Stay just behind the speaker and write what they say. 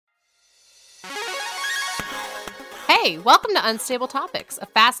Hey, welcome to Unstable Topics, a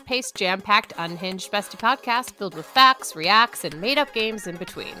fast-paced, jam-packed, unhinged bestie podcast filled with facts, reacts, and made-up games in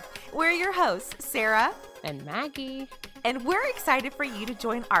between. We're your hosts, Sarah and Maggie. And we're excited for you to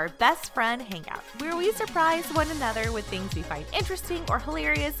join our best friend hangout, where we surprise one another with things we find interesting or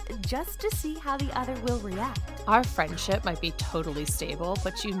hilarious just to see how the other will react. Our friendship might be totally stable,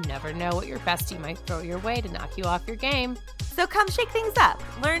 but you never know what your bestie might throw your way to knock you off your game. So come shake things up,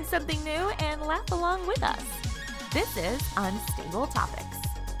 learn something new, and laugh along with us. This is Unstable Topics.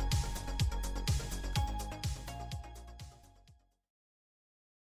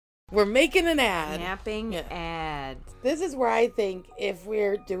 We're making an ad. Napping ad. This is where I think if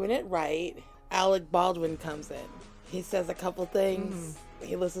we're doing it right, Alec Baldwin comes in. He says a couple things.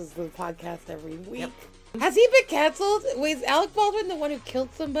 He listens to the podcast every week. Yep. Has he been canceled? Wait, is Alec Baldwin the one who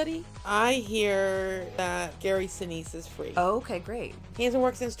killed somebody? I hear that Gary Sinise is free. Oh, okay, great. He hasn't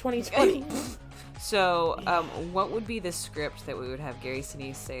worked since 2020. So, what would be the script that we would have Gary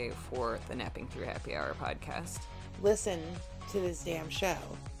Sinise say for the Napping Through Happy Hour podcast? Listen to this damn show.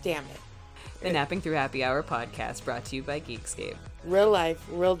 Damn it. The Napping Through Happy Hour podcast brought to you by Geekscape. Real life,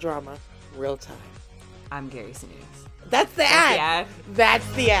 real drama, real time. I'm Gary Sinise. That's the ad. That's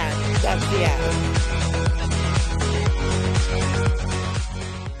the ad. That's the ad.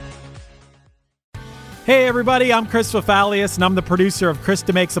 Hey everybody, I'm Chris Fafalius, and I'm the producer of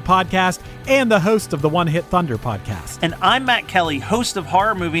Krista Makes a Podcast and the host of the One Hit Thunder podcast. And I'm Matt Kelly, host of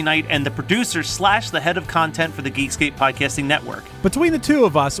Horror Movie Night and the producer / the head of content for the Geekscape Podcasting Network. Between the two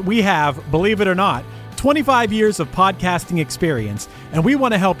of us, we have, believe it or not, 25 years of podcasting experience, and we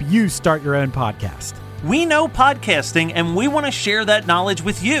want to help you start your own podcast. We know podcasting, and we want to share that knowledge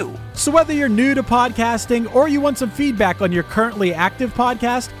with you. So whether you're new to podcasting or you want some feedback on your currently active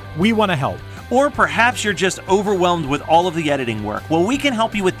podcast, we want to help. Or perhaps you're just overwhelmed with all of the editing work. Well, we can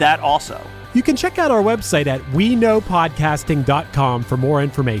help you with that also. You can check out our website at weknowpodcasting.com for more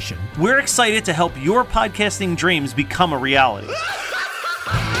information. We're excited to help your podcasting dreams become a reality.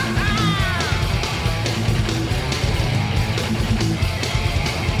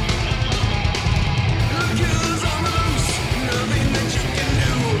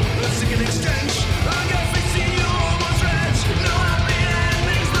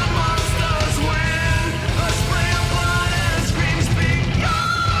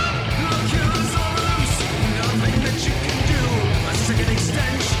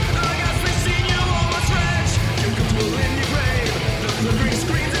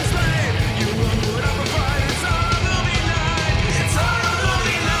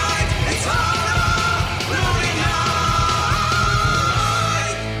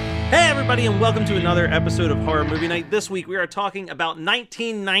 And welcome to another episode of Horror Movie Night. This week we are talking about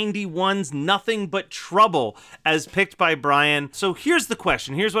 1991's Nothing But Trouble, as picked by Brian. So here's the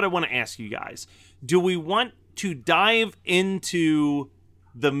question. Here's what I want to ask you guys. Do we want to dive into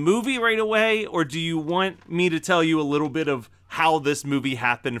the movie right away, or do you want me to tell you a little bit of how this movie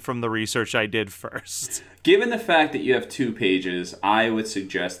happened from the research I did first? Given the fact that you have 2 pages, I would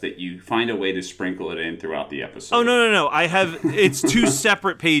suggest that you find a way to sprinkle it in throughout the episode. Oh, no. It's 2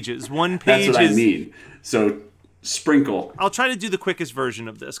 separate pages. One page That's what I mean. So, sprinkle. I'll try to do the quickest version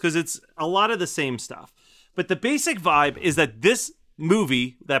of this, because it's a lot of the same stuff. But the basic vibe is that this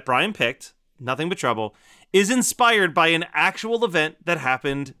movie that Brian picked, Nothing But Trouble, is inspired by an actual event that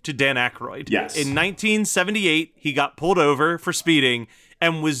happened to Dan Aykroyd. Yes. In 1978, he got pulled over for speeding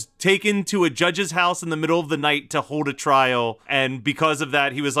and was taken to a judge's house in the middle of the night to hold a trial. And because of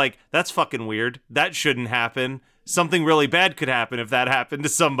that, he was like, that's fucking weird. That shouldn't happen. Something really bad could happen if that happened to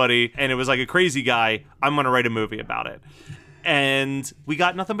somebody. And it was like a crazy guy. I'm going to write a movie about it. And we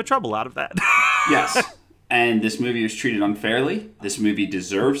got Nothing But Trouble out of that. Yes. And this movie was treated unfairly. This movie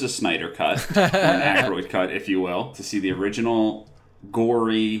deserves a Snyder cut, or an Aykroyd cut, if you will, to see the original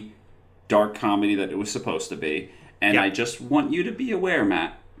gory, dark comedy that it was supposed to be. And I just want you to be aware,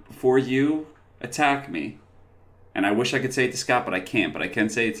 Matt, before you attack me, and I wish I could say it to Scott, but I can't, but I can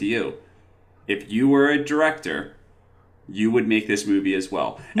say it to you. If you were a director, you would make this movie as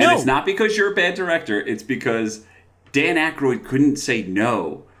well. And it's not because you're a bad director, it's because Dan Aykroyd couldn't say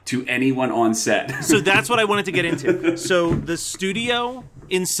no to anyone on set. So that's what I wanted to get into. So the studio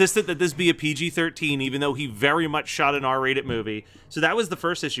insisted that this be a PG-13, even though he very much shot an R-rated movie. So that was the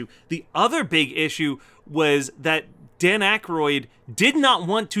first issue. The other big issue was that Dan Aykroyd did not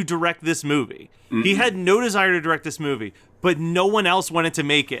want to direct this movie. Mm-hmm. He had no desire to direct this movie, but no one else wanted to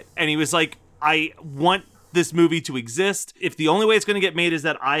make it. And he was like, I want this movie to exist. If the only way it's going to get made is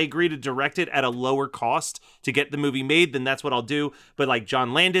that I agree to direct it at a lower cost to get the movie made, then that's what I'll do. But like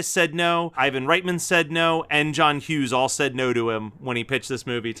John Landis said no, Ivan Reitman said no, and John Hughes all said no to him when he pitched this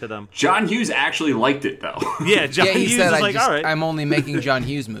movie to them. John Hughes actually liked it, though. Yeah, John he Hughes said, was like, all right. I'm only making John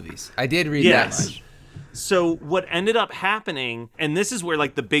Hughes movies. I did read Yes. that much. So what ended up happening, and this is where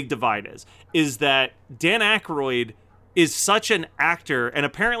like the big divide is that Dan Aykroyd is such an actor and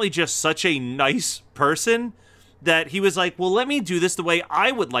apparently just such a nice person that he was like, well, let me do this the way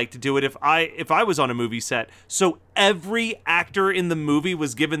I would like to do it if I was on a movie set. So every actor in the movie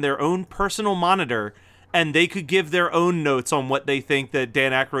was given their own personal monitor, and they could give their own notes on what they think that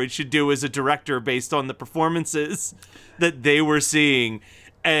Dan Aykroyd should do as a director based on the performances that they were seeing.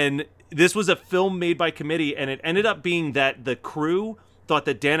 And this was a film made by committee, and it ended up being that the crew thought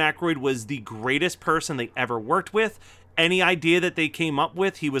that Dan Aykroyd was the greatest person they ever worked with. Any idea that they came up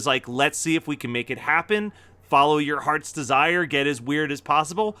with, he was like, let's see if we can make it happen. Follow your heart's desire. Get as weird as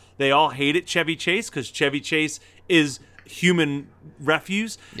possible. They all hated Chevy Chase because Chevy Chase is human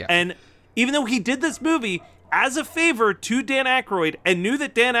refuse. Yeah. And even though he did this movie as a favor to Dan Aykroyd and knew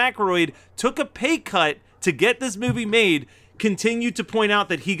that Dan Aykroyd took a pay cut to get this movie made, continued to point out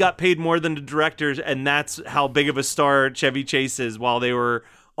that he got paid more than the directors, and that's how big of a star Chevy Chase is while they were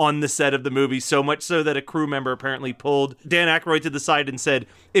on the set of the movie, so much so that a crew member apparently pulled Dan Aykroyd to the side and said,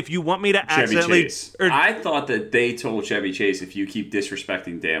 if you want me to Chevy accidentally... Chase. I thought that they told Chevy Chase, if you keep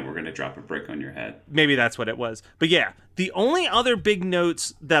disrespecting Dan, we're going to drop a brick on your head. Maybe that's what it was. But yeah, the only other big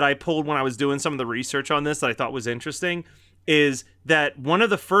notes that I pulled when I was doing some of the research on this that I thought was interesting is that one of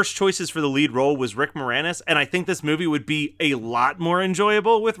the first choices for the lead role was Rick Moranis, and I think this movie would be a lot more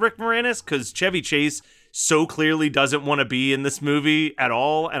enjoyable with Rick Moranis because Chevy Chase so clearly doesn't want to be in this movie at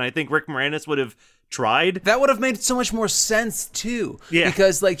all, and I think Rick Moranis would have tried. That would have made so much more sense, too. Yeah.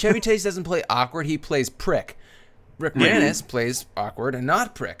 Because, like, Chevy Chase doesn't play awkward, he plays prick. Rick Moranis plays awkward and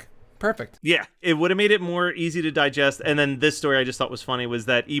not prick. Perfect. Yeah, it would have made it more easy to digest, and then this story I just thought was funny was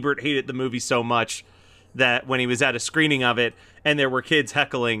that Ebert hated the movie so much that when he was at a screening of it and there were kids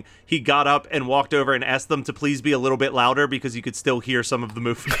heckling, he got up and walked over and asked them to please be a little bit louder because you could still hear some of the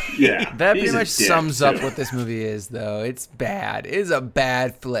movie. Yeah. That he's pretty a much dick, sums up too. what this movie is, though. It's bad. It is a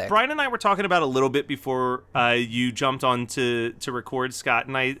bad flick. Brian and I were talking about a little bit before you jumped on to record, Scott,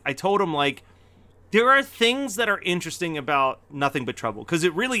 and I told him, like, there are things that are interesting about Nothing But Trouble, because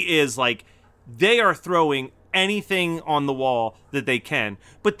it really is, like, they are throwing anything on the wall that they can.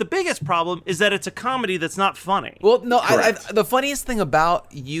 But the biggest problem is that it's a comedy that's not funny. Well, no, Correct. the funniest thing about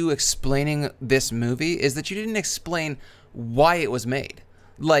you explaining this movie is that you didn't explain why it was made.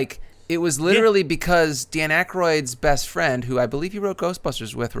 Like, it was literally because Dan Aykroyd's best friend, who I believe you wrote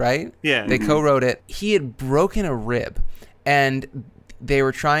Ghostbusters with, right? Yeah. They co-wrote it. He had broken a rib, and they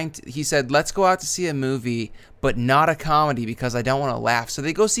were he said, let's go out to see a movie, but not a comedy because I don't want to laugh. So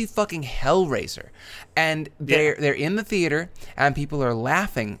they go see fucking Hellraiser. And they're in the theater, and people are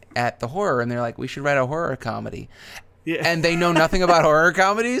laughing at the horror, and they're like, we should write a horror comedy. Yeah. And they know nothing about horror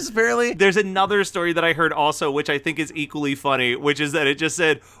comedies, apparently. There's another story that I heard also, which I think is equally funny, which is that it just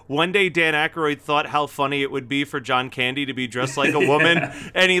said, one day Dan Aykroyd thought how funny it would be for John Candy to be dressed like a woman,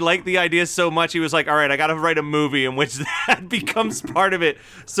 and he liked the idea so much, he was like, all right, I gotta write a movie in which that becomes part of it.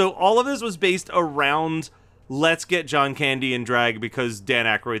 So all of this was based around, let's get John Candy in drag because Dan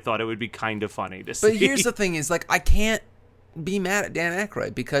Aykroyd thought it would be kind of funny to see. But here's the thing is, like, I can't be mad at Dan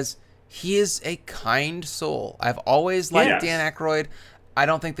Aykroyd because he is a kind soul. I've always liked Yes. Dan Aykroyd. I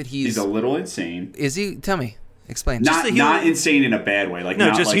don't think that He's a little insane. Is he? Tell me. Explain. Not insane in a bad way. Like, No,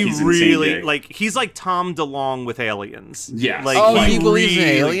 not just like he he's really, insane big. like, he's like Tom DeLonge with aliens. Yes. Like, Oh, he believes in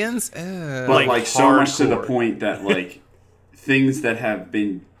really- aliens? but like so much to the hardcore. point that like things that have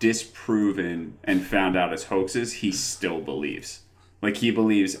been disproven and found out as hoaxes, he still believes. Like, he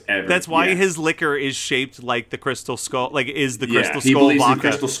believes everything. That's why his liquor is shaped like the Crystal Skull, like is the Crystal he Skull believes in vodka.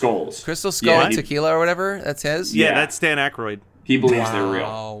 crystal skulls. Crystal Skull Yeah, he- Tequila or whatever? That's his? Yeah, Yeah. that's Dan Aykroyd. He believes they're real.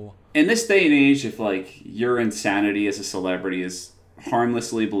 Wow. In this day and age, if like your insanity as a celebrity is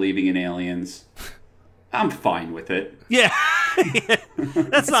harmlessly believing in aliens, I'm fine with it. Yeah.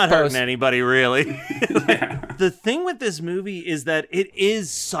 That's not hurting suppose. anybody, really. The thing with this movie is that it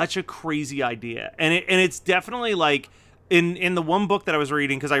is such a crazy idea. And it's definitely like in the one book that I was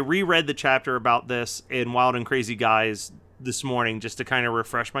reading, because I reread the chapter about this in Wild and Crazy Guys this morning just to kind of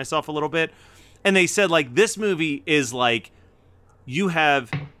refresh myself a little bit. And they said, like, this movie is like you have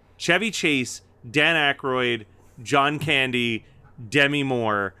Chevy Chase, Dan Aykroyd, John Candy, Demi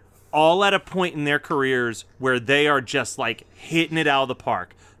Moore, all at a point in their careers where they are just like hitting it out of the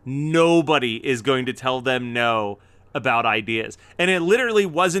park. Nobody is going to tell them no about ideas. And it literally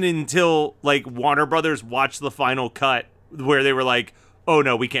wasn't until like Warner Brothers watched the final cut where they were like, oh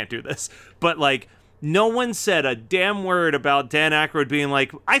no, we can't do this. But like, no one said a damn word about Dan Aykroyd being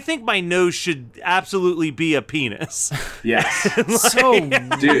like, I think my nose should absolutely be a penis. Yes.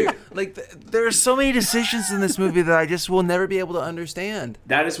 Dude, like there are so many decisions in this movie that I just will never be able to understand.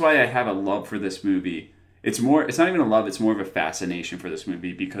 That is why I have a love for this movie. It's not even a love, it's more of a fascination for this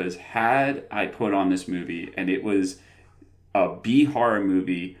movie, because had I put on this movie and it was a B horror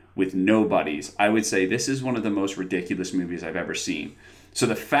movie with nobodies, I would say this is one of the most ridiculous movies I've ever seen. So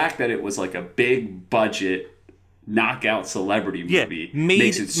the fact that it was like a big budget knockout celebrity movie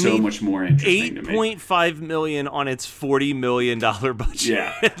makes it so much more interesting to me. $8.5 million on its $40 million budget.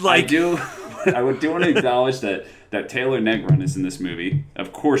 Yeah. Like, I would do want to acknowledge that Taylor Negron is in this movie.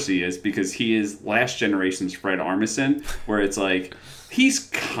 Of course he is, because he is last generation's Fred Armisen, where it's like, he's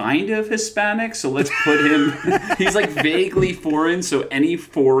kind of Hispanic, so let's put him... he's like vaguely foreign, so any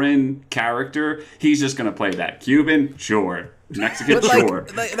foreign character, he's just going to play that. Cuban? Sure. Mexican? But like,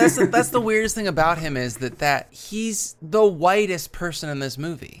 sure. That's the weirdest thing about him is that he's the whitest person in this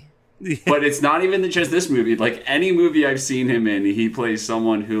movie. But it's not even just this movie. Like, any movie I've seen him in, he plays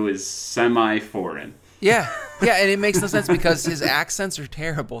someone who is semi-foreign. Yeah, and it makes no sense because his accents are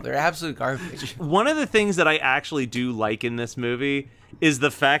terrible. They're absolute garbage. One of the things that I actually do like in this movie is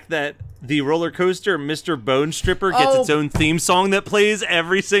the fact that the roller coaster Mr. Bone Stripper gets its own theme song that plays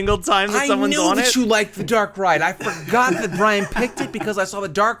every single time that someone's on it. I knew that you liked the Dark Ride. I forgot that Brian picked it because I saw the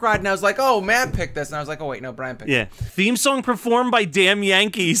Dark Ride and I was like, oh, Matt picked this. And I was like, oh, wait, no, Brian picked it. Yeah. Theme song performed by Damn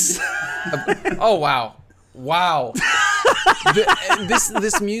Yankees. Oh, wow. Wow.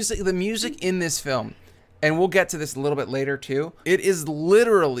 The music in this film, and we'll get to this a little bit later too, it is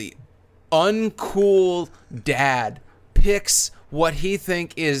literally uncool dad picks what he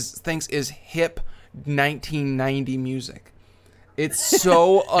thinks is hip 1990 music. It's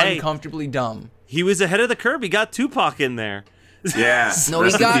so uncomfortably dumb. He was ahead of the curve. He got Tupac in there. Yeah. No,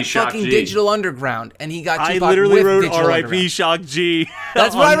 he got fucking Digital Underground, and he got Tupac I literally wrote R.I.P. Shock G.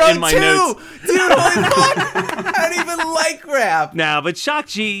 That's what I wrote in my too. notes. Dude, holy fuck! I don't even like rap. Nah, but Shock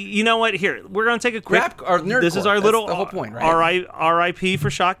G, you know what? Here, we're gonna take a quick. Rap or nerdcore. This is our That's little the whole point, right? R.I.P. for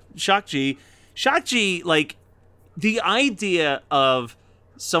Shock G. Shock G, like the idea of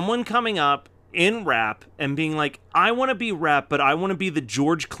someone coming up in rap and being like, I want to be rap, but I want to be the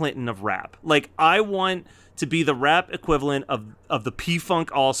George Clinton of rap. Like, I want to be the rap equivalent of the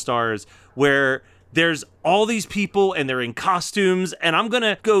P-Funk All-Stars, where there's all these people and they're in costumes, and I'm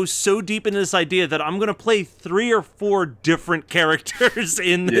gonna go so deep into this idea that I'm gonna play 3 or 4 different characters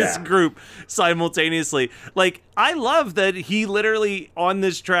in this group simultaneously. Like, I love that he literally on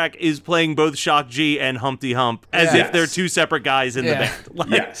this track is playing both Shock G and Humpty Hump as if they're 2 separate guys in the band.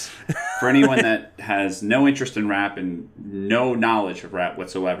 Like, yes. For anyone that has no interest in rap and no knowledge of rap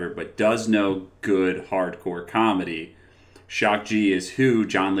whatsoever, but does know good hardcore comedy, Shock G is who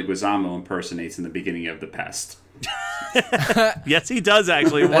John Leguizamo impersonates in the beginning of The Pest. Yes, he does,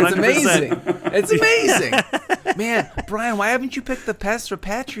 actually. 100%. That's amazing. It's amazing. Man, Brian, why haven't you picked The Pest for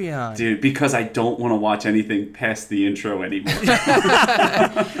Patreon? Dude, because I don't want to watch anything past the intro anymore.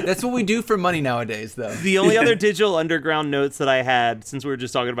 That's what we do for money nowadays, though. The only other Digital Underground notes that I had, since we were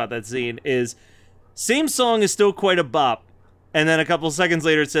just talking about that scene, is same song is still quite a bop. And then a couple seconds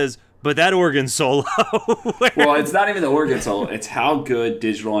later it says, but that organ solo. Well, it's not even the organ solo. It's how good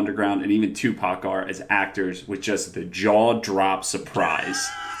Digital Underground and even Tupac are as actors with just the jaw drop surprise.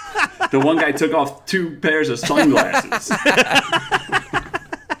 The one guy took off 2 pairs of sunglasses.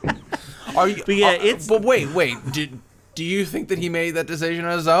 But wait. Do you think that he made that decision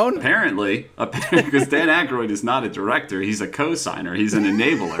on his own? Apparently, because Dan Aykroyd is not a director. He's a co-signer. He's an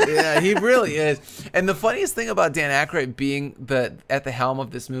enabler. Yeah, he really is. And the funniest thing about Dan Aykroyd being at the helm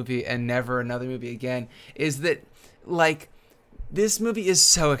of this movie and never another movie again is that, like, this movie is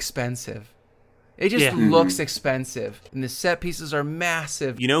so expensive. It just looks expensive. And the set pieces are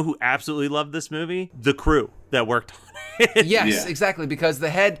massive. You know who absolutely loved this movie? The crew that worked on it. Yes, exactly. Because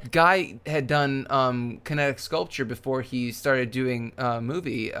the head guy had done kinetic sculpture before he started doing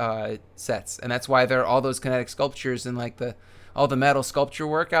movie sets. And that's why there are all those kinetic sculptures and like all the metal sculpture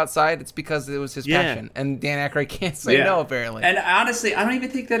work outside. It's because it was his passion. And Dan Aykroyd can't say no, apparently. And honestly, I don't even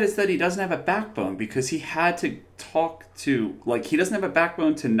think that it's that he doesn't have a backbone, because he had to talk to, like, he doesn't have a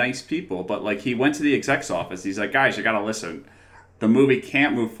backbone to nice people, but like he went to the exec's office. He's like, guys, you got to listen. The movie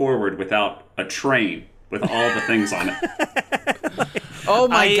can't move forward without a train with all the things on it. Oh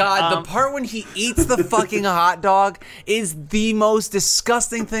my God, the part when he eats the fucking hot dog is the most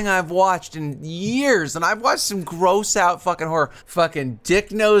disgusting thing I've watched in years. And I've watched some gross out fucking horror. Fucking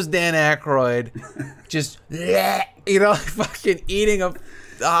dick-nosed Dan Aykroyd just, fucking eating a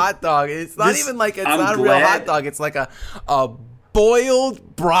hot dog. It's not even like, it's not a real hot dog. It's like a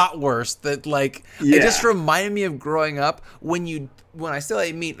boiled bratwurst that it just reminded me of growing up when I still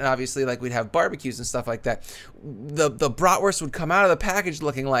ate meat, and obviously like we'd have barbecues and stuff like that. The bratwurst would come out of the package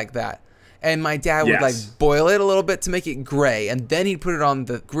looking like that, and my dad would like boil it a little bit to make it gray, and then he'd put it on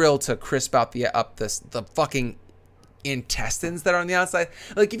the grill to crisp out the fucking intestines that are on the outside.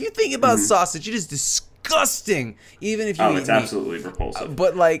 Like if you think about sausage, it is disgusting. Even if you eat it's meat. absolutely repulsive.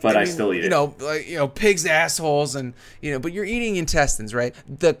 But I still eat it. Pigs' assholes, and but you're eating intestines, right?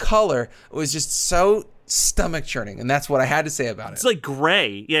 The color was just so stomach churning, and that's what I had to say about it. It's like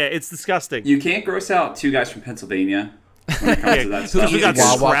gray. Yeah, it's disgusting. You can't gross out two guys from Pennsylvania when it comes to that stuff. We got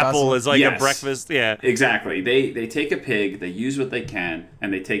scrapple as like a breakfast. Yeah, exactly. They take a pig, they use what they can,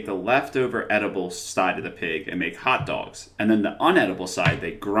 and they take the leftover edible side of the pig and make hot dogs. And then the unedible side,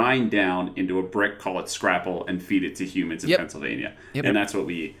 they grind down into a brick, call it scrapple, and feed it to humans in Pennsylvania. And that's what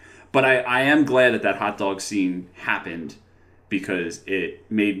we eat. But I am glad that hot dog scene happened, because it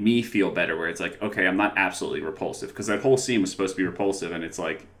made me feel better, where it's like, okay, I'm not absolutely repulsive. Because that whole scene was supposed to be repulsive, and it's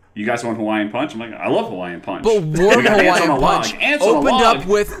like, you guys want Hawaiian Punch? I'm like, I love Hawaiian Punch. But warm Hawaiian Punch opened up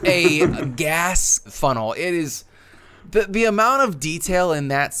with a gas funnel. It is... The amount of detail in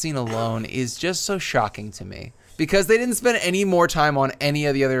that scene alone is just so shocking to me. Because they didn't spend any more time on any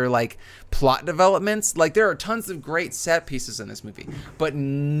of the other, plot developments. There are tons of great set pieces in this movie. But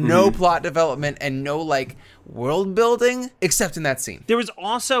no plot development and no, world building, except in that scene. There was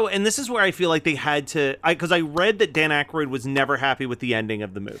also, and this is where I feel like they had to, because I read that Dan Aykroyd was never happy with the ending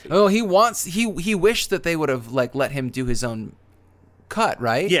of the movie. Oh, he wished that they would have, let him do his own cut,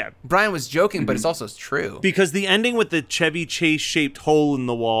 right? Yeah. Brian was joking, but it's also true. Because the ending with the Chevy Chase shaped hole in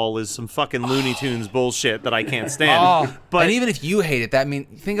the wall is some fucking Looney Tunes bullshit that I can't stand. But and even if you hate it,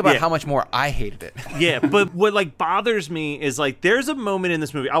 think about how much more I hated it. Yeah, but what bothers me is there's a moment in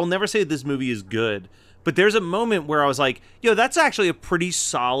this movie. I will never say this movie is good, but there's a moment where I was like, that's actually a pretty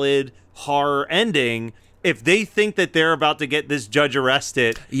solid horror ending. If they think that they're about to get this judge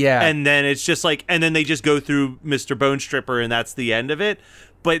arrested, and then it's just and then they just go through Mr. Bone Stripper and that's the end of it.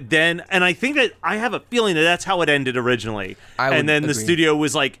 But then, and I think that I have a feeling that that's how it ended originally. And then the studio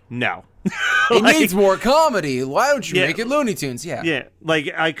was like, no. It needs more comedy. Why don't you make it Looney Tunes? Yeah. Yeah.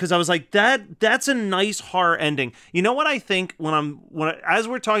 Because I was like, that's a nice horror ending. You know what I think as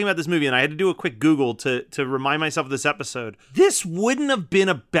we're talking about this movie, and I had to do a quick Google to remind myself of this episode, this wouldn't have been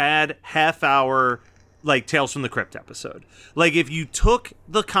a bad half-hour Tales from the Crypt episode. If you took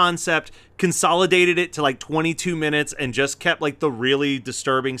the concept, consolidated it to 22 minutes and just kept the really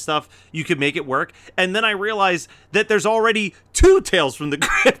disturbing stuff, you could make it work. And then I realized that there's already 2 Tales from the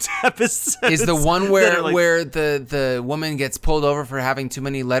Crypt episodes. Is the one where the woman gets pulled over for having too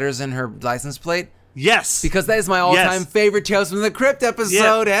many letters in her license plate? Yes. Because that is my all-time favorite Tales from the Crypt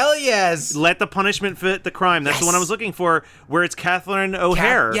episode. Yeah. Hell yes. Let the punishment fit the crime. That's the one I was looking for, where it's Catherine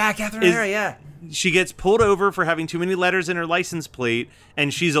O'Hara. Catherine O'Hara, yeah. She gets pulled over for having too many letters in her license plate,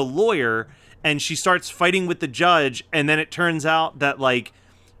 and she's a lawyer, and she starts fighting with the judge, and then it turns out that,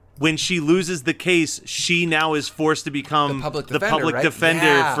 when she loses the case, she now is forced to become the public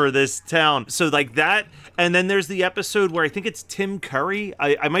defender for this town. So, that, and then there's the episode where I think it's Tim Curry.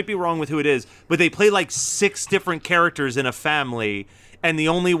 I might be wrong with who it is, but they play, 6 different characters in a family, and the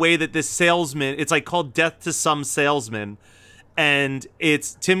only way that this salesman, it's, called Death to Some Salesman, and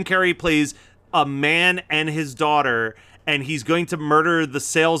it's Tim Curry plays a man and his daughter, and he's going to murder the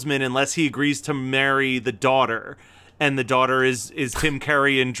salesman unless he agrees to marry the daughter. And the daughter is Tim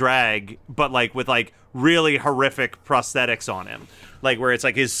Curry in drag, but with really horrific prosthetics on him. Where it's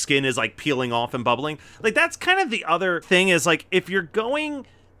his skin is peeling off and bubbling. That's kind of the other thing is if you're going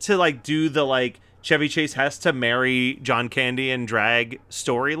to do the Chevy Chase has to marry John Candy in drag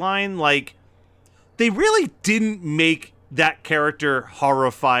storyline, they really didn't make that character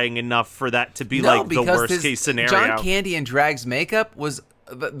horrifying enough for that to be the worst case scenario. John Candy and drag's makeup was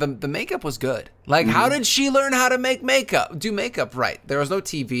the makeup was good. How did she learn how to do makeup right? There was no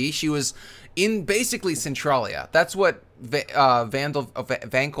TV. She was in basically Centralia. That's what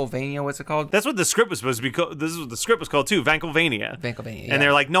Vankelvania, what's it called? That's what the script was supposed to be called. This is what the script was called too, Vankelvania. Vankelvania, yeah. And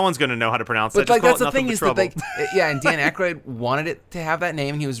they're no one's going to know how to pronounce it. But that's the thing is that and Dan Aykroyd wanted it to have that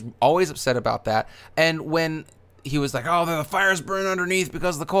name, and he was always upset about that. And when he was like, oh, the fire's burning underneath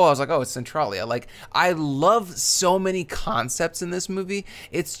because of the coal, I was like, oh, it's Centralia. I love so many concepts in this movie.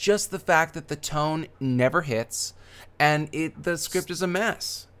 It's just the fact that the tone never hits. and the script is a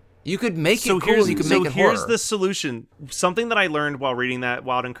mess. You could make it cool. You could make it horror. Here's the solution. Something that I learned while reading that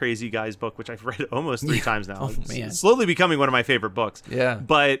Wild and Crazy Guys book, which I've read almost 3 times now. Oh, man. It's slowly becoming one of my favorite books. Yeah.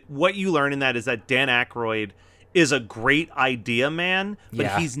 But what you learn in that is that Dan Aykroyd is a great idea man,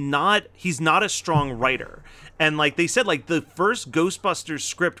 but he's not a strong writer. And like they said, like the first Ghostbusters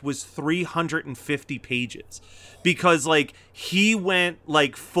script was 350 pages because like he went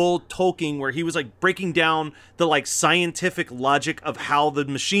like full Tolkien where he was like breaking down the like scientific logic of how the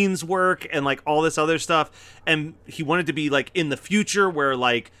machines work and like all this other stuff. And he wanted to be like in the future where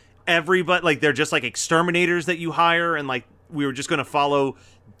like everybody, like they're just like exterminators that you hire. And like we were just going to follow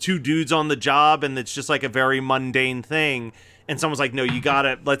 2 dudes on the job. And it's just like a very mundane thing. And someone's like, no, you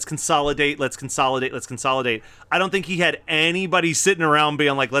gotta, let's consolidate. I don't think he had anybody sitting around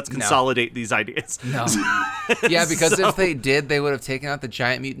being like, let's consolidate these ideas. No. Yeah, because if they did, they would have taken out the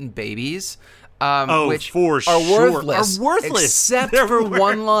giant mutant babies, which for are sure. worthless. Except for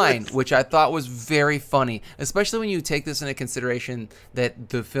one line, which I thought was very funny, especially when you take this into consideration that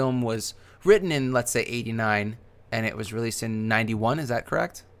the film was written in, let's say, 89, and it was released in 91. Is that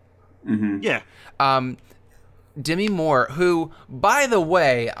correct? Mm-hmm. Yeah. Demi Moore, who, by the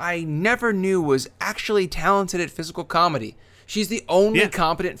way, I never knew was actually talented at physical comedy. She's the only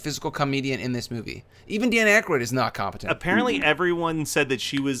competent physical comedian in this movie. Even Dan Aykroyd is not competent. Apparently, everyone said that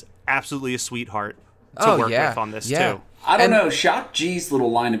she was absolutely a sweetheart to work with on this, too. I don't know. Shock G's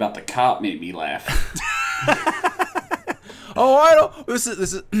little line about the cop made me laugh. Oh, I don't. This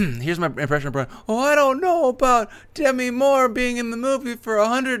is. Here's my impression of Brian. Oh, I don't know about Demi Moore being in the movie for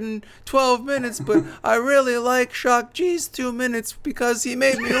 112 minutes, but I really like Shock G's 2 minutes because he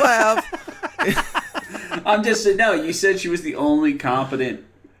made me laugh. I'm just no. You said she was the only competent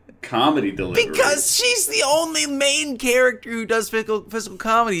comedy delivery because she's the only main character who does physical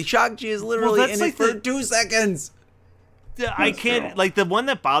comedy. Shock G is literally in it for 2 seconds. I can't, like, the one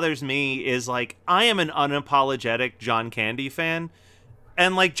that bothers me is, like, I am an unapologetic John Candy fan.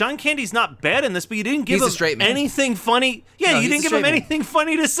 And, like, John Candy's not bad in this, but you didn't give him anything funny. Yeah, you didn't give him anything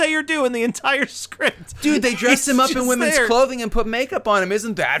funny to say or do in the entire script. Dude, they dressed him up in women's clothing and put makeup on him.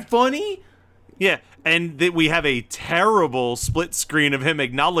 Isn't that funny? Yeah, and we have a terrible split screen of him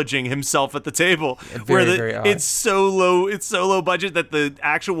acknowledging himself at the table, very odd. It's so low budget that the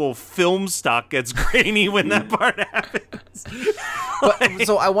actual film stock gets grainy when that part happens. But,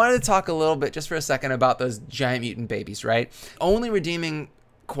 so I wanted to talk a little bit, just for a second, about those giant mutant babies, right? Only redeeming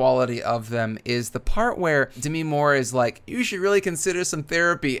quality of them is the part where Demi Moore is like, you should really consider some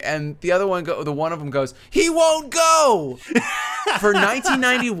therapy, and the one of them goes, he won't go. For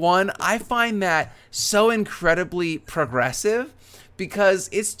 1991, I find that so incredibly progressive because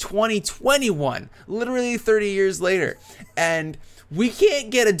it's 2021, literally 30 years later, and we can't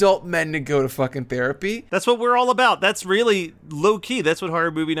get adult men to go to fucking therapy. That's what we're all about. That's really low key. That's what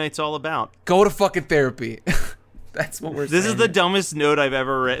Horror Movie Night's all about. Go to fucking therapy. That's what we're saying. This is the dumbest note I've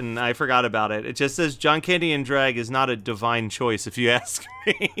ever written. I forgot about it. It just says John Candy in drag is not a divine choice, if you ask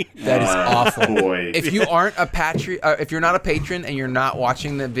me. That is awful. Boy. If you aren't if you're not a patron and you're not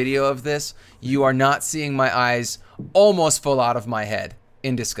watching the video of this, you are not seeing my eyes almost fall out of my head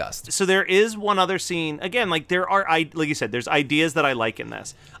in disgust. So there is one other scene. Again, like there are, like you said, there's ideas that I like in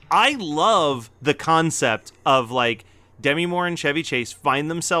this. I love the concept of like Demi Moore and Chevy Chase find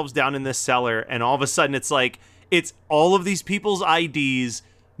themselves down in this cellar, and all of a sudden it's like, it's all of these people's IDs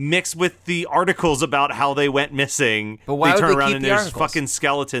mixed with the articles about how they went missing. But why they turn would they around keep and the there's articles? fucking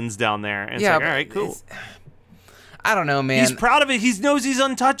skeletons down there. And Yeah, it's like, all right, cool. I don't know, man. He's proud of it. He knows he's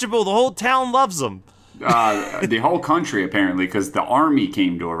untouchable. The whole town loves him. The whole country, apparently, because the army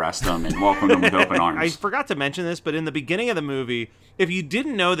came to arrest him and welcomed him with open arms. I forgot to mention this, but in the beginning of the movie, if you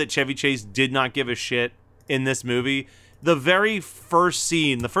didn't know that Chevy Chase did not give a shit in this movie, the very first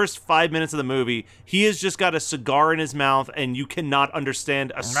scene, the first 5 minutes of the movie, he has just got a cigar in his mouth, and you cannot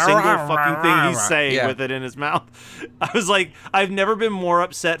understand a single fucking thing he's saying with it in his mouth. I was like, I've never been more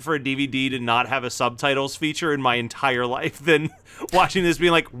upset for a DVD to not have a subtitles feature in my entire life than watching this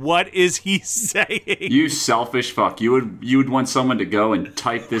being like, what is he saying? You selfish fuck. You would want someone to go and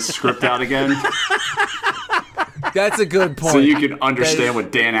type this script out again? That's a good point. So you can understand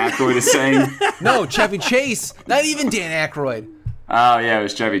what Dan Aykroyd is saying? No, Chevy Chase. Not even Dan Aykroyd. Oh, yeah, it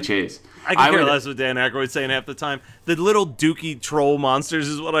was Chevy Chase. I can hear less what Dan Aykroyd's saying half the time. The little dookie troll monsters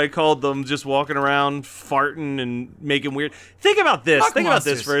is what I called them, just walking around, farting and making weird. Think about this. Fuck Think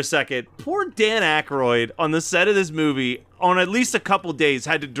monsters. about this for a second. Poor Dan Aykroyd on the set of this movie, on at least a couple days,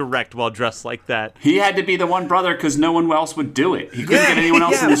 had to direct while dressed like that. He had to be the one brother because no one else would do it. He couldn't get anyone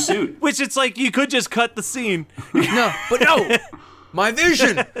else in the suit. Which it's like, you could just cut the scene. No, but no. My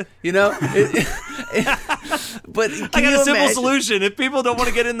vision, you know, But I can got you a simple imagine? solution. If people don't want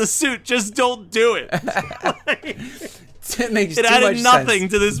to get in the suit, just don't do it. It makes It too added much nothing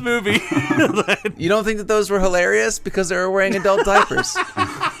sense. to this movie. You don't think that those were hilarious because they were wearing adult diapers?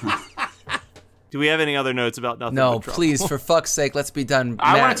 Do we have any other notes about Nothing No, But Trouble? please, for fuck's sake, let's be done.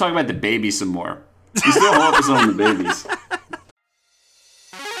 I want Matt. to talk about the babies some more. You still have episode on the babies.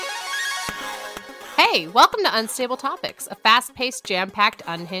 Hey, welcome to Unstable Topics, a fast-paced, jam-packed,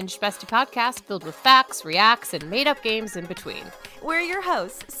 unhinged bestie podcast filled with facts, reacts, and made-up games in between. We're your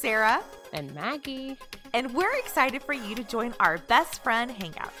hosts, Sarah, And Maggie. and we're excited for you to join our best friend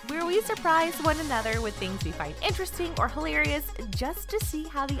hangout, where we surprise one another with things we find interesting or hilarious just to see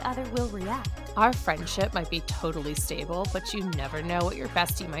how the other will react. Our friendship might be totally stable, but you never know what your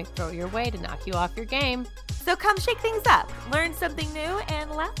bestie might throw your way to knock you off your game. So come shake things up, learn something new,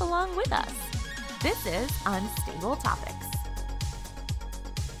 and laugh along with us. This is Unstable Topics.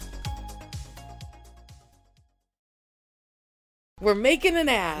 We're making an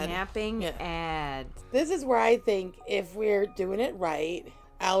ad. Napping Yeah. ad. This is where I think if we're doing it right,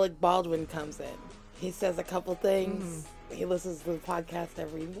 Alec Baldwin comes in. He says a couple things. He listens to the podcast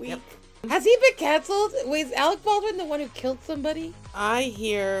every week. Has he been canceled? Wait, is Alec Baldwin the one who killed somebody? I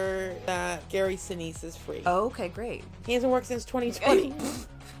hear that Gary Sinise is free. Oh, okay, great. He hasn't worked since 2020.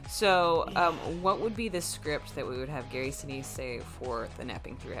 So, what would be the script that we would have Gary Sinise say for the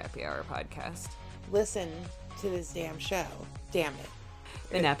Napping Through Happy Hour podcast? Listen to this damn show. Damn it.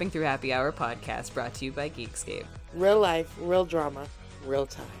 The Napping Through Happy Hour podcast brought to you by Geekscape. Real life, real drama, real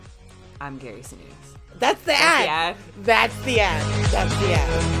time. I'm Gary Sinise. That's the ad. That's the ad. That's the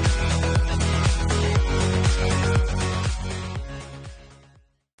ad. That's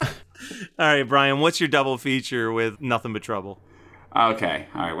the ad. All right, Brian, what's your double feature with Nothing But Trouble? Okay,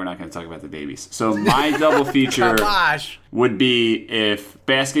 all right, we're not going to talk about the babies. So my double feature Gosh. would be if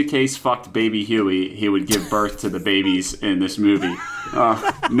Basket Case fucked Baby Huey, he would give birth to the babies in this movie.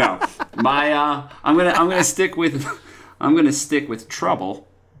 No, my I'm gonna stick with Trouble,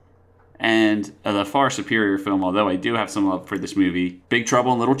 and the far superior film. Although I do have some love for this movie, Big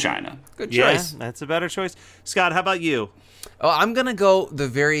Trouble in Little China. Good Yeah, choice. that's a better choice. Scott, how about you? Oh, I'm going to go the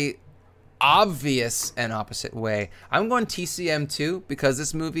very obvious and opposite way. I'm going TCM2 because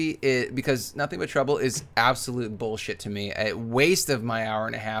this movie because Nothing But Trouble is absolute bullshit to me. A waste of my hour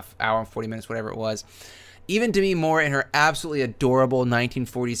and 40 minutes, whatever it was. Even Demi Moore in her absolutely adorable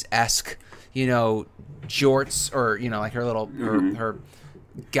 1940s-esque, jorts, or, like her little, her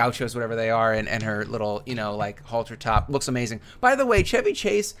gauchos, whatever they are, and her little, like halter top looks amazing. By the way, Chevy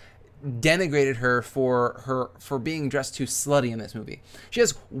Chase denigrated her for being dressed too slutty in this movie. She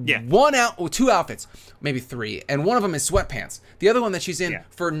has two outfits, maybe three, and one of them is sweatpants. The other one that she's in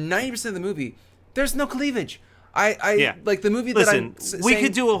for 90% of the movie, there's no cleavage. I like the movie. Listen, that I'm we saying,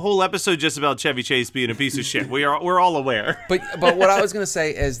 could do a whole episode just about Chevy Chase being a piece of shit. We're all aware. But what I was gonna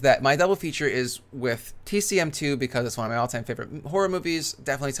say is that my double feature is with TCM2 because it's one of my all-time favorite horror movies.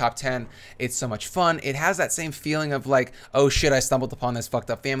 Definitely top 10. It's so much fun. It has that same feeling of like, oh shit, I stumbled upon this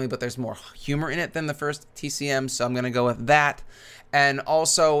fucked up family, but there's more humor in it than the first TCM, so I'm gonna go with that. And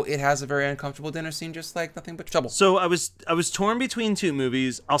also, it has a very uncomfortable dinner scene, just like Nothing But Trouble. So I was torn between two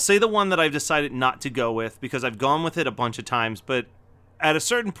movies. I'll say the one that I've decided not to go with because I've gone with it a bunch of times, but at a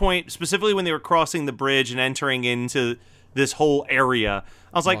certain point, specifically when they were crossing the bridge and entering into this whole area,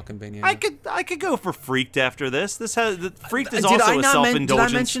 I was like, I could go for Freaked after this. Freaked is also a self-indulgence. Did I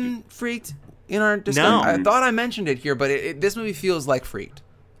mention Freaked in our discussion? No. I thought I mentioned it here, but this movie feels like Freaked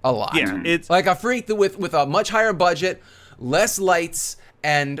a lot. Yeah, it's like a Freaked with a much higher budget, less lights,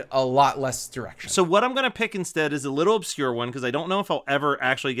 and a lot less direction. So what I'm going to pick instead is a little obscure one because I don't know if I'll ever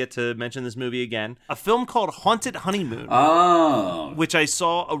actually get to mention this movie again. A film called Haunted Honeymoon. Oh. Which I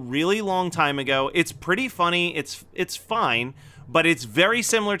saw a really long time ago. It's pretty funny. It's fine, but it's very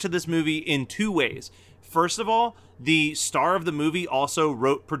similar to this movie in two ways. First of all, the star of the movie also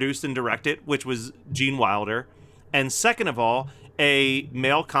wrote, produced, and directed, which was Gene Wilder. And second of all, a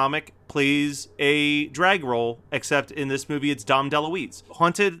male comic plays a drag role, except in this movie it's Dom DeLuise.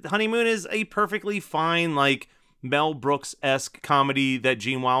 Haunted Honeymoon is a perfectly fine, like, Mel Brooks-esque comedy that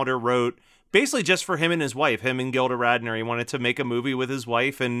Gene Wilder wrote basically just for him and his wife, him and Gilda Radner. He wanted to make a movie with his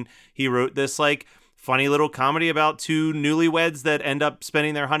wife, and he wrote this, like, funny little comedy about two newlyweds that end up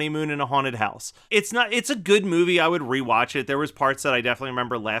spending their honeymoon in a haunted house. It's a good movie. I would rewatch it. There was parts that I definitely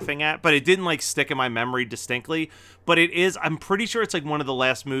remember laughing at, but it didn't like stick in my memory distinctly. But I'm pretty sure it's like one of the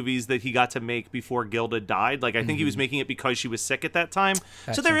last movies that he got to make before Gilda died. Like I think he was making it because she was sick at that time.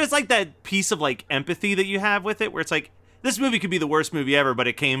 So there is like that piece of like empathy that you have with it where it's like, this movie could be the worst movie ever, but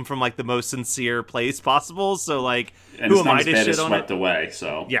it came from like the most sincere place possible. So like, And who it's am not I as to bad shit as on Swept it? Away,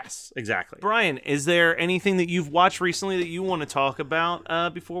 so. Yes, exactly. Brian, is there anything that you've watched recently that you want to talk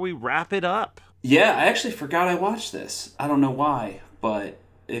about before we wrap it up? Yeah, I actually forgot I watched this. I don't know why, but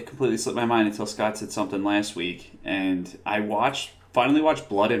it completely slipped my mind until Scott said something last week. And I finally watched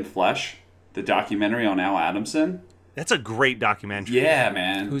Blood and Flesh, the documentary on Al Adamson. That's a great documentary. Yeah,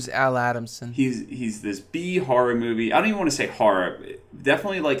 man. Who's Al Adamson? He's this B horror movie. I don't even want to say horror.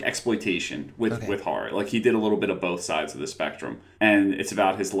 Definitely like exploitation with horror. Like he did a little bit of both sides of the spectrum. And it's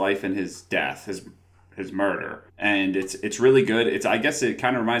about his life and his death, his murder. And it's really good. I guess it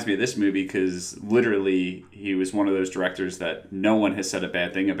kind of reminds me of this movie because literally he was one of those directors that no one has said a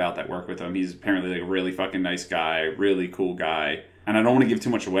bad thing about that work with him. He's apparently like a really fucking nice guy, really cool guy. And I don't want to give too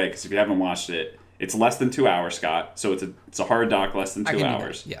much away because if you haven't watched it, it's less than 2 hours, Scott. So it's a hard doc, less than 2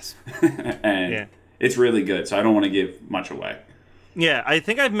 hours. Yes. And it's really good. So I don't want to give much away. Yeah, I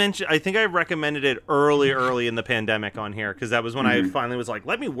think I recommended it early in the pandemic on here because that was when I finally was like,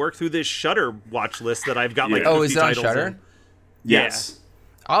 let me work through this Shudder watch list that I've got like 50 is it on titles Shudder? in. Yes.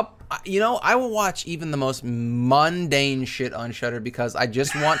 Yeah. I will watch even the most mundane shit on Shudder because I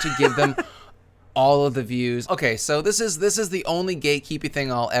just want to give them all of the views. Okay, so this is the only gatekeeping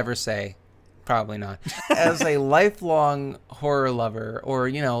thing I'll ever say. Probably not. As a lifelong horror lover, or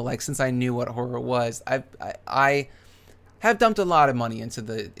like since I knew what horror was, I have dumped a lot of money into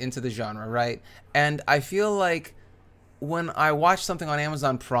the genre, right? And I feel like when I watch something on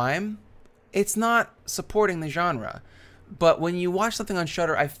Amazon Prime, it's not supporting the genre. But when you watch something on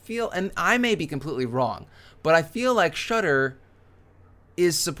Shudder, I feel, and I may be completely wrong, but I feel like Shudder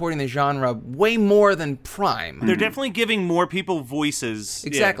is supporting the genre way more than Prime. They're definitely giving more people voices.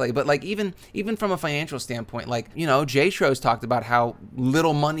 Exactly, Yeah. but like even from a financial standpoint, like Jay Tro's talked about how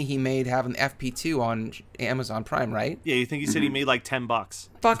little money he made having FP2 on Amazon Prime, right? Yeah, you think he said he made like $10?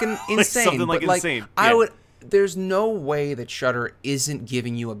 Fucking insane. something like but insane. I Yeah. would. There's no way that Shudder isn't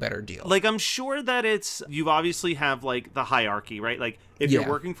giving you a better deal. Like, I'm sure that you obviously have like the hierarchy, right? Like if you're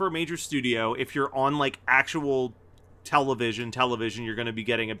working for a major studio, if you're on like actual television, you're going to be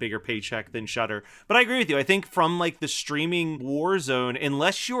getting a bigger paycheck than Shudder. But I agree with you. I think from like the streaming war zone,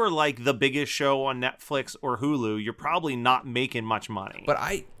 unless you're like the biggest show on Netflix or Hulu, you're probably not making much money. But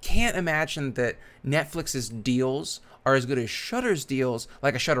I can't imagine that Netflix's deals are as good as Shudder's deals,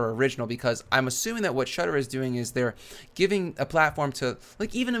 like a Shudder original, because I'm assuming that what Shudder is doing is they're giving a platform to,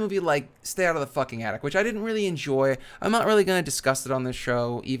 like, even a movie like Stay Out of the Fucking Attic, which I didn't really enjoy. I'm not really going to discuss it on this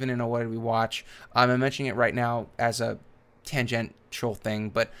show, even in a What Did We Watch. I'm mentioning it right now as a tangential thing,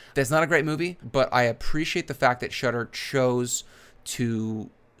 but that's not a great movie, but I appreciate the fact that Shudder chose to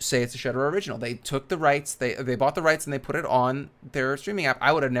say it's a Shudder original. They took the rights, they bought the rights, and they put it on their streaming app.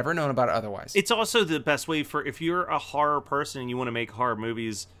 I would have never known about it otherwise. It's also the best way for if you're a horror person and you want to make horror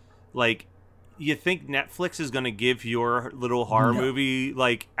movies, like, you think Netflix is going to give your little horror movie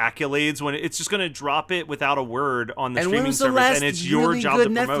like accolades when it's just going to drop it without a word on the streaming service, and it's your job to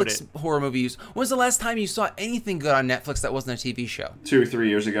promote Netflix it. Horror movies. When's the last time you saw anything good on Netflix that wasn't a TV show? 2 or 3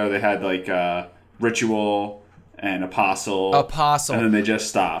 years ago, they had like Ritual and Apostle, and then they just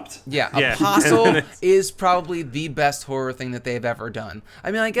stopped. Yeah. Apostle is probably the best horror thing that they've ever done.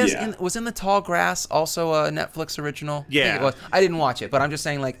 I mean, I guess was In the Tall Grass also a Netflix original? Yeah. I think it was. I didn't watch it, but I'm just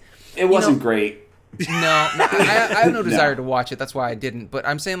saying, like, It wasn't great. No, I have no desire to watch it. That's why I didn't. But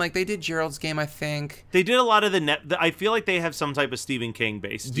I'm saying, like, they did Gerald's Game, I think. They did a lot of I feel like they have some type of Stephen King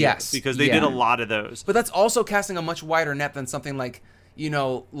based deals, Yes, because they did a lot of those. But that's also casting a much wider net than something like,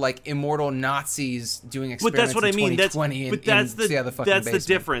 like immortal Nazis doing experiments. But that's what I mean. That's the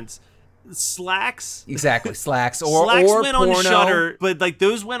difference. Slacks. Exactly, Slacks or went porno. on Shudder, but like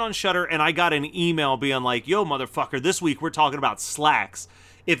those went on Shudder, and I got an email being like, "Yo, motherfucker, this week we're talking about Slacks."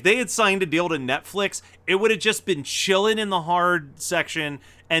 If they had signed a deal to Netflix, it would have just been chilling in the hard section,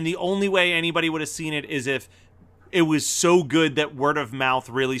 and the only way anybody would have seen it is if it was so good that word of mouth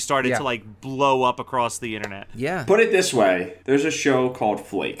really started to like blow up across the internet. Yeah. Put it this way: there's a show called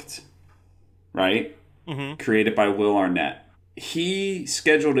Flaked, right? Mm-hmm. Created by Will Arnett. He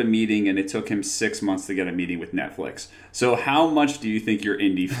scheduled a meeting, and it took him 6 months to get a meeting with Netflix. So how much do you think your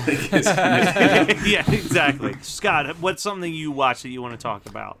indie flick is going to do? Yeah, exactly. Scott, what's something you watch that you want to talk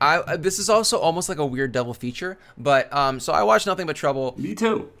about? This is also almost like a weird double feature, but so I watched Nothing But Trouble. Me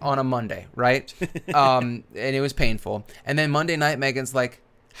too. On a Monday, right? And it was painful. And then Monday night, Megan's like,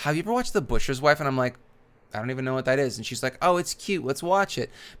 "Have you ever watched The Butcher's Wife?" And I'm like, "I don't even know what that is." And she's like, "Oh, it's cute. Let's watch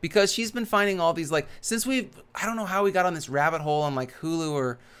it." Because she's been finding all these, like, I don't know how we got on this rabbit hole on like Hulu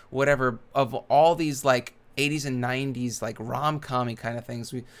or whatever of all these like 80s and 90s like rom-com kind of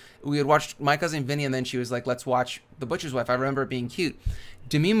things. We had watched My Cousin Vinny, and then she was like, let's watch The Butcher's Wife. I remember it being cute.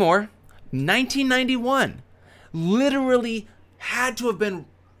 Demi Moore, 1991, literally had to have been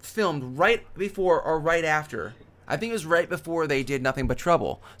filmed right before or right after. I think it was right before they did Nothing But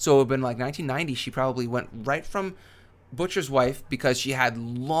Trouble. So it would have been like 1990. She probably went right from Butcher's Wife, because she had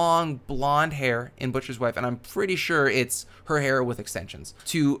long blonde hair in Butcher's Wife, and I'm pretty sure it's her hair with extensions,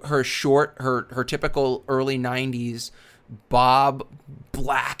 to her short, her typical early 90s bob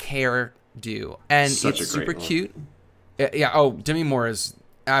black hair do. And Such it's a great super look. cute. Yeah, oh, Demi Moore is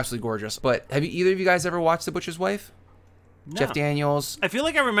absolutely gorgeous. But have either of you guys ever watched The Butcher's Wife? No. Jeff Daniels. I feel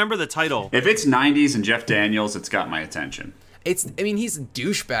like I remember the title. If it's 90s and Jeff Daniels, it's got my attention. I mean, he's a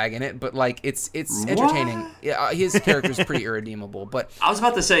douchebag in it, but like it's entertaining. Yeah, his character's pretty irredeemable, but I was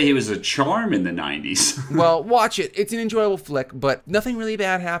about to say he was a charm in the 90s. well, watch it. It's an enjoyable flick, but nothing really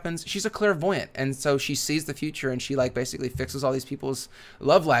bad happens. She's a clairvoyant, and so she sees the future, and she like basically fixes all these people's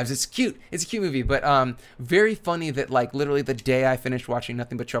love lives. It's cute. It's a cute movie, but very funny that like literally the day I finished watching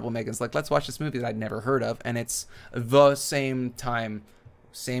Nothing But Trouble, Megan's like, let's watch this movie that I'd never heard of, and it's the same time,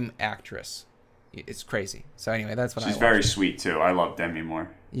 same actress. It's crazy. So anyway, that's what She's very sweet too. I love Demi Moore.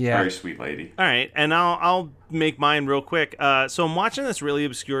 Yeah. Very sweet lady. All right, and I'll make mine real quick. So I'm watching this really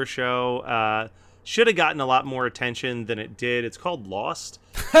obscure show. Should have gotten a lot more attention than it did. It's called Lost.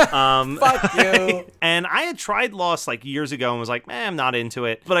 Fuck you. And I had tried Lost like years ago and was like, I'm not into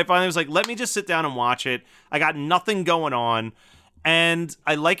it. But I finally was like, let me just sit down and watch it. I got nothing going on, and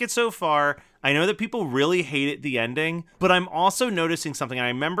I like it so far. I know that people really hated the ending, but I'm also noticing something. I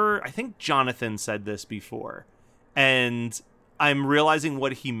remember, I think Jonathan said this before, and I'm realizing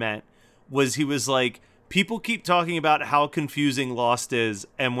what he meant was he was like, people keep talking about how confusing Lost is,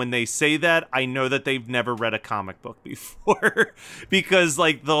 and when they say that, I know that they've never read a comic book before because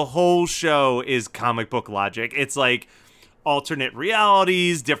like the whole show is comic book logic. It's like alternate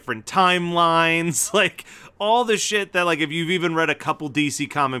realities, different timelines, like all the shit that like if you've even read a couple DC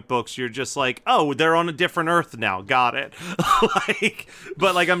comic books, you're just like, oh, they're on a different Earth now, got it.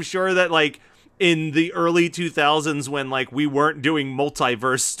 But like I'm sure that like in the early 2000s when like we weren't doing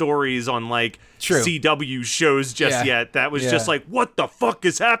multiverse stories on like CW shows just yet, that was just like, what the fuck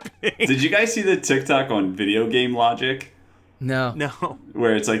is happening? Did you guys see the TikTok on video game logic? No.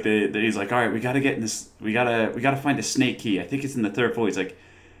 Where it's like he's like, all right, we gotta get in this. We gotta find a snake key. I think it's in the third floor. He's like,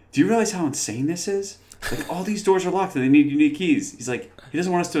 do you realize how insane this is? Like all these doors are locked and they need unique keys. He's like, he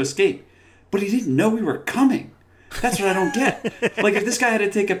doesn't want us to escape, but he didn't know we were coming. That's what I don't get. Like if this guy had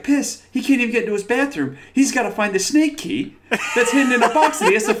to take a piss, he can't even get into his bathroom. He's got to find the snake key that's hidden in a box that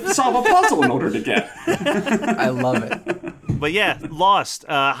he has to solve a puzzle in order to get. I love it. But yeah, Lost,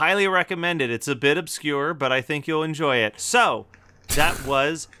 highly recommended. It's a bit obscure, but I think you'll enjoy it. So that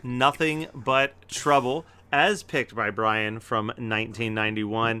was Nothing But Trouble, as picked by Brian from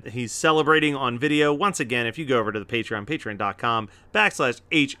 1991. He's celebrating on video. Once again, if you go over to the Patreon,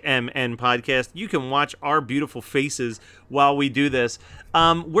 patreon.com/HMN podcast, you can watch our beautiful faces while we do this.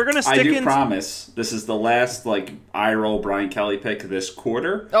 We're going to stick in. I do promise this is the last like eye roll Brian Kelly pick this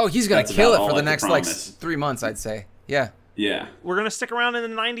quarter. Oh, he's going to kill it for the next like promise. 3 months, I'd say. Yeah. Yeah. We're going to stick around in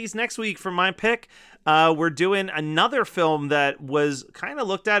the 90s next week for my pick. We're doing another film that was kind of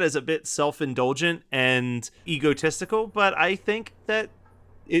looked at as a bit self-indulgent and egotistical, but I think that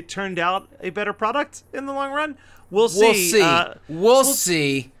it turned out a better product in the long run. We'll see. We'll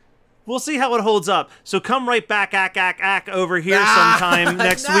see. We'll see how it holds up. So come right back, over here sometime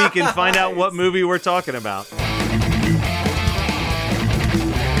next week and find out what movie we're talking about.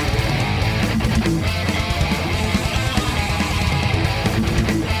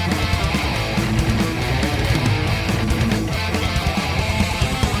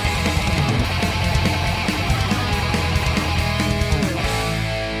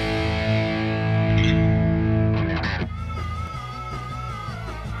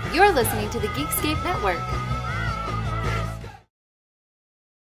 You're listening to the Geekscape Network.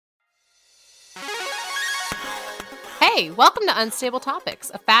 Hey, welcome to Unstable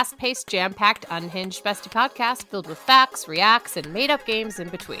Topics, a fast-paced, jam-packed, unhinged bestie podcast filled with facts, reacts, and made-up games in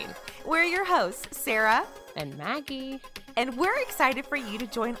between. We're your hosts, Sarah And Maggie. and we're excited for you to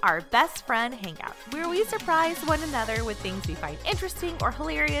join our best friend hangout, where we surprise one another with things we find interesting or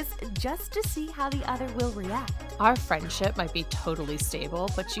hilarious just to see how the other will react. Our friendship might be totally stable,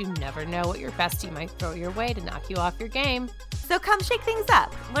 but you never know what your bestie might throw your way to knock you off your game. So come shake things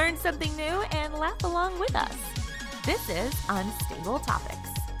up, learn something new, and laugh along with us. This is Unstable Topics.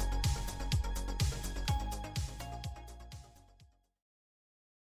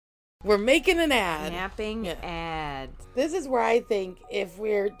 We're making an ad. Napping Yeah. ad. This is where I think if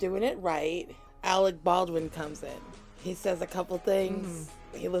we're doing it right, Alec Baldwin comes in. He says a couple things.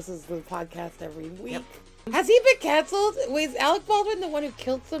 He listens to the podcast every week. Has he been canceled? Wait, is Alec Baldwin the one who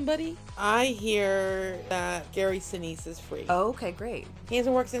killed somebody? I hear that Gary Sinise is free. Oh, okay, great. He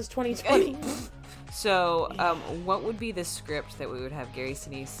hasn't worked since 2020. So, what would be the script that we would have Gary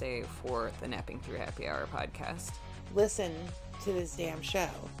Sinise say for the Napping Through Happy Hour podcast? Listen to this damn show.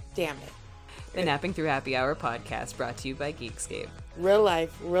 Damn it. The Napping Through Happy Hour podcast, brought to you by Geekscape. Real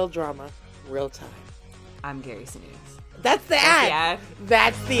life, real drama, real time. I'm Gary Sinise. That's the ad.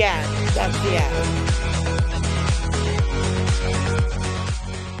 That's the ad. That's the ad.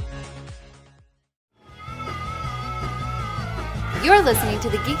 You're listening to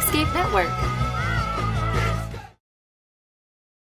the Geekscape Network.